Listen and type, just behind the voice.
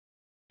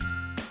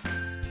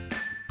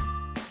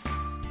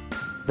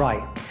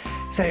Right,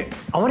 so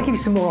I want to give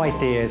you some more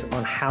ideas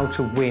on how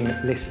to win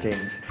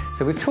listings.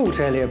 So we've talked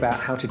earlier about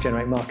how to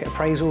generate market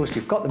appraisals.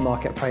 You've got the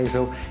market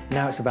appraisal,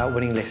 now it's about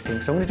winning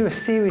listings. So I'm going to do a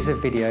series of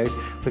videos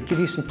that give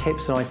you some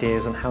tips and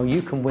ideas on how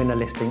you can win a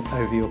listing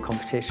over your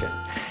competition.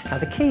 Now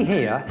the key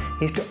here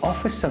is to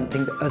offer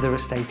something that other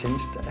estate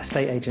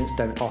agents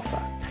don't offer.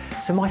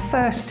 So my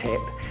first tip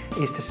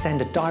is to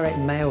send a direct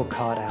mail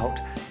card out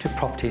to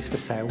properties for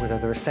sale with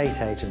other estate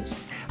agents.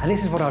 And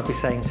this is what I'd be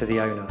saying to the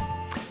owner.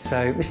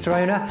 So, Mr.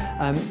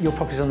 Owner, your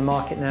property's on the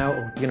market now, or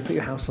you're going to put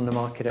your house on the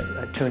market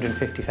at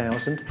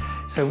 250,000.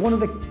 So one of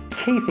the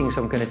key things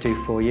I'm going to do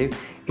for you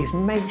is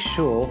make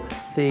sure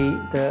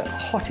the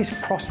hottest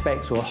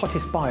prospects or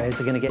hottest buyers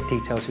are going to get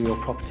details of your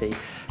property.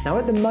 Now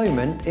at the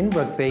moment in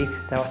Rugby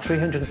there are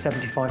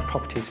 375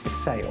 properties for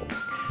sale.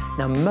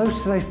 Now most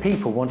of those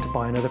people want to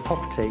buy another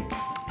property,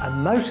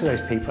 and most of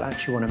those people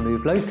actually want to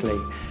move locally.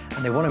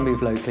 And they want to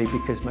move locally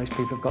because most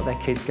people have got their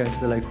kids going to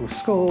the local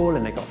school,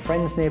 and they've got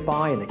friends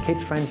nearby, and their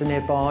kids' friends are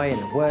nearby,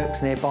 and their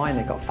work's nearby, and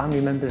they've got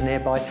family members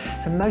nearby.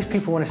 So most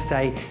people want to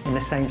stay in the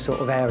same sort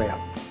of area.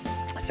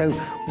 So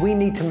we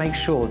need to make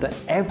sure that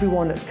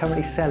everyone that's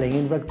currently selling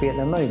in Rugby at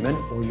the moment,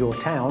 or your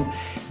town,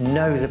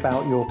 knows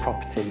about your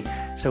property.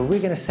 So we're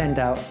going to send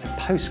out a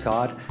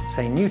postcard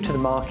saying new to the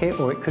market,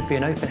 or it could be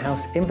an open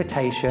house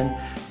invitation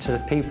to the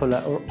people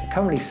that are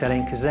currently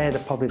selling, because they're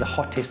probably the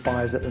hottest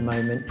buyers at the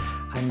moment,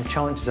 and the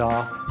chances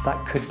are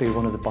that could be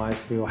one of the buyers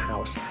for your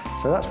house.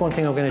 So that's one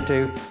thing I'm going to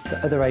do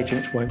that other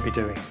agents won't be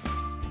doing.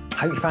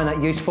 I hope you found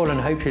that useful, and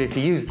hopefully if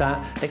you use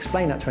that,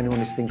 explain that to anyone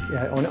who's thinking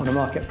on a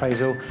market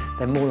appraisal,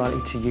 they're more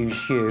likely to use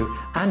you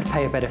and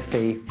pay a better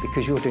fee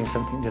because you're doing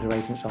something that other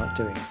agents aren't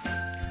doing.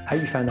 I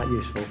hope you found that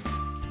useful.